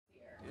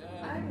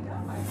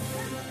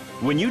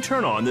When you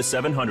turn on the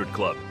 700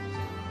 Club,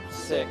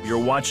 you're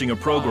watching a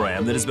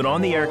program that has been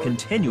on the air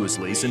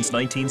continuously since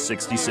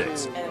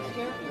 1966.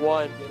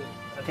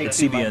 It's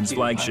CBN's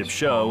flagship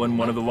show and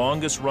one of the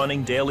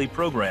longest-running daily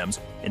programs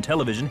in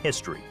television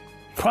history.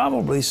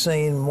 Probably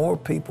seen more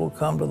people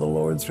come to the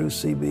Lord through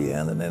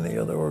CBN than any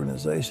other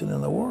organization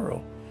in the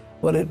world.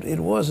 But it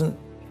wasn't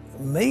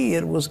me,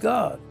 it was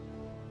God.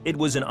 It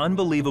was an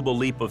unbelievable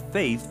leap of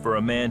faith for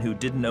a man who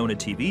didn't own a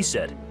TV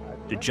set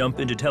to jump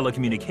into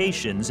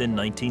telecommunications in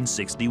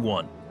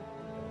 1961.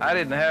 I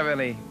didn't have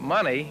any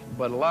money,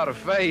 but a lot of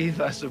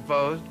faith, I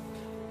suppose.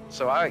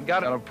 So I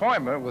got an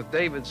appointment with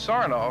David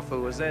Sarnoff,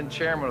 who was then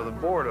chairman of the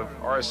board of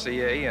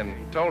RCA,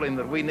 and told him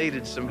that we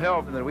needed some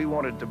help and that we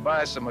wanted to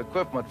buy some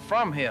equipment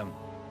from him.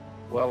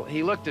 Well,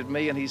 he looked at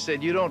me and he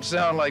said, "You don't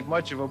sound like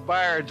much of a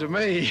buyer to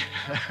me."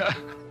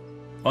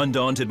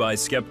 Undaunted by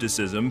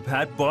skepticism,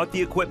 Pat bought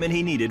the equipment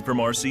he needed from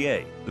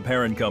RCA, the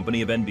parent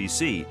company of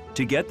NBC,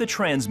 to get the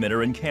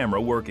transmitter and camera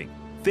working.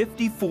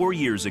 54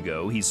 years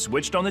ago, he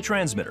switched on the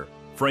transmitter,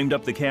 framed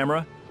up the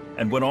camera,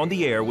 and went on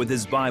the air with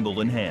his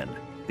Bible in hand.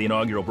 The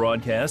inaugural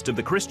broadcast of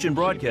the Christian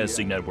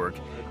Broadcasting Network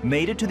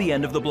made it to the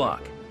end of the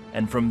block,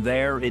 and from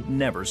there it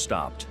never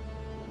stopped.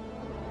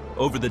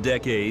 Over the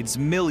decades,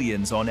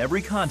 millions on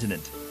every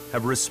continent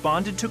have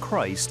responded to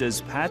Christ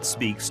as Pat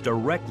speaks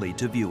directly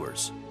to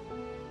viewers.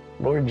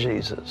 Lord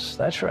Jesus,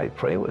 that's right,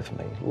 pray with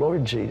me.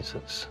 Lord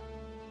Jesus,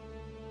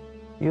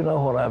 you know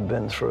what I've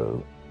been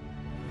through.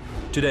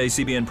 Today,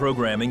 CBN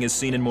programming is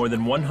seen in more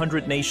than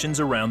 100 nations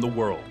around the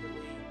world.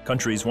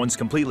 Countries once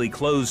completely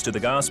closed to the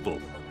gospel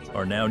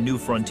are now new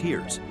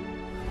frontiers.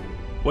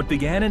 What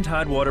began in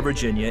Tidewater,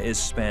 Virginia is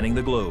spanning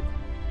the globe.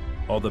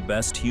 All the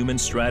best human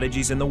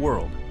strategies in the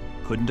world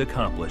couldn't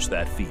accomplish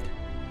that feat.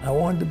 I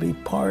wanted to be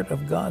part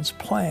of God's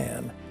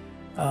plan,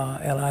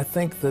 and I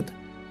think that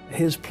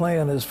His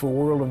plan is for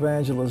world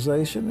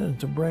evangelization and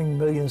to bring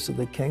millions to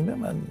the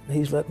kingdom, and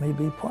He's let me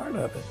be part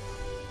of it.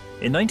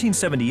 In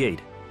 1978,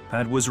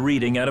 Pat was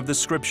reading out of the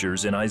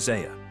scriptures in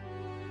Isaiah.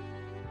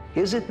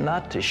 Is it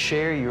not to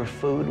share your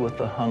food with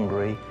the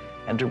hungry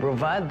and to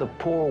provide the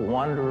poor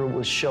wanderer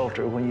with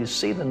shelter when you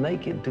see the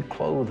naked to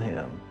clothe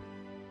him?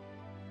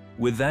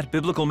 With that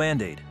biblical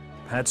mandate,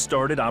 Pat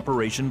started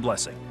Operation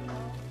Blessing.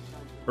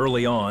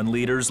 Early on,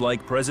 leaders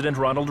like President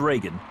Ronald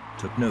Reagan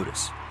took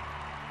notice.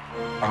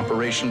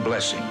 Operation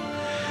Blessing.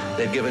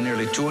 They've given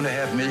nearly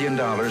 $2.5 million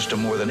to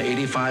more than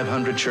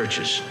 8,500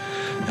 churches,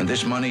 and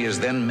this money is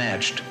then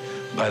matched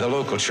by the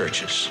local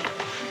churches.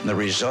 And the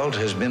result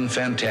has been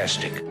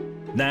fantastic.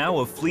 Now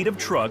a fleet of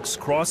trucks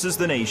crosses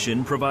the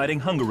nation providing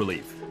hunger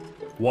relief.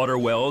 Water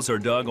wells are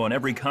dug on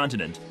every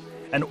continent,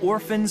 and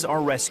orphans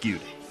are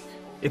rescued.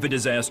 If a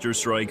disaster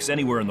strikes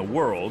anywhere in the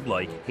world,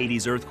 like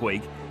Haiti's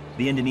earthquake,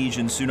 the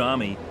Indonesian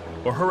tsunami,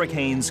 or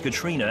Hurricanes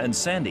Katrina and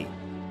Sandy,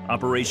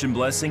 Operation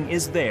Blessing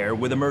is there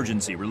with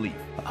emergency relief.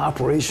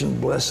 Operation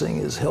Blessing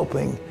is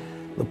helping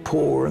the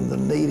poor and the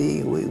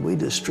needy. We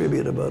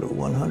distribute about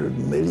 100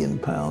 million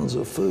pounds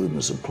of food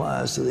and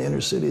supplies to the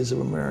inner cities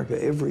of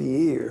America every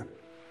year.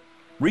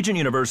 Regent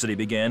University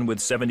began with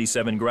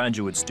 77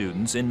 graduate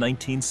students in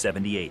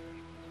 1978.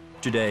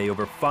 Today,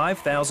 over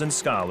 5,000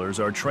 scholars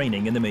are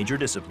training in the major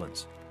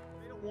disciplines.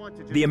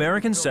 The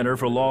American Center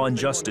for Law and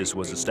Justice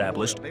was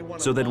established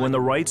so that when the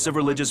rights of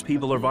religious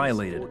people are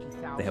violated,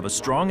 they have a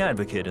strong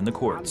advocate in the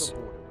courts.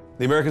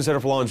 The American Center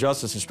for Law and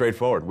Justice is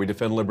straightforward. We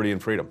defend liberty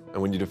and freedom.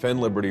 And when you defend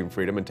liberty and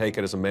freedom and take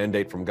it as a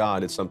mandate from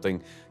God, it's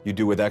something you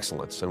do with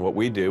excellence. And what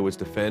we do is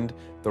defend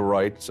the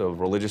rights of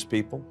religious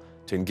people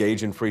to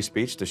engage in free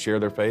speech, to share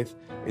their faith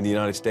in the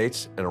United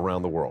States and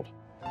around the world.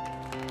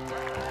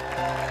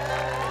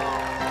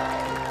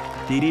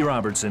 Dee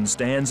Robertson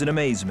stands in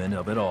amazement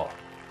of it all.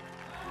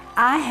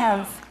 I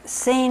have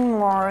seen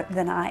more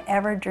than I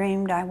ever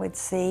dreamed I would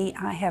see.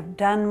 I have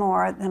done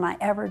more than I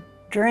ever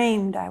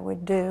dreamed I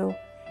would do.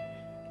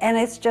 And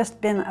it's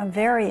just been a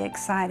very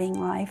exciting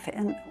life.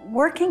 And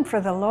working for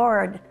the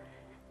Lord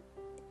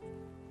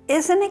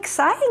is an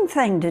exciting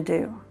thing to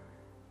do.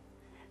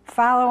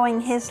 Following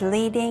His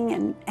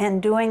leading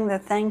and doing the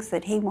things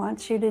that He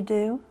wants you to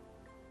do.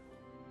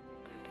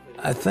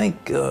 I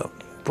think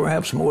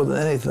perhaps more than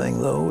anything,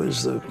 though,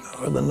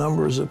 are the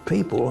numbers of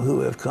people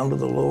who have come to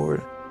the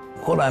Lord.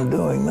 What I'm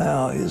doing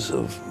now is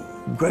of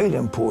great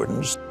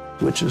importance,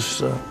 which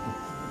is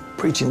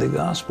preaching the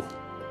gospel.